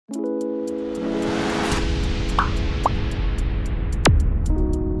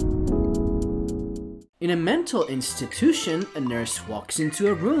In a mental institution, a nurse walks into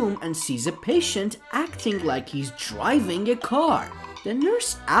a room and sees a patient acting like he's driving a car. The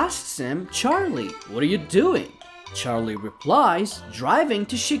nurse asks him, "Charlie, what are you doing?" Charlie replies, "Driving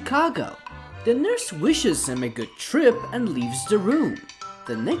to Chicago." The nurse wishes him a good trip and leaves the room.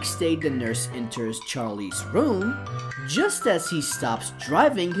 The next day, the nurse enters Charlie's room just as he stops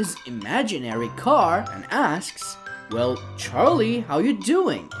driving his imaginary car and asks, "Well, Charlie, how you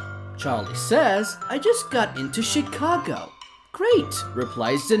doing?" Charlie says, "I just got into Chicago." "Great,"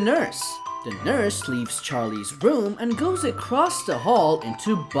 replies the nurse. The nurse leaves Charlie's room and goes across the hall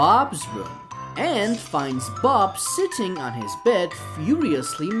into Bob's room and finds Bob sitting on his bed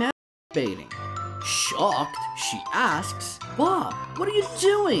furiously masturbating. Shocked, she asks, "Bob, what are you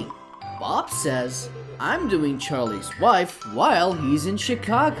doing?" Bob says, "I'm doing Charlie's wife while he's in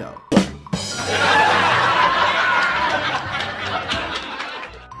Chicago."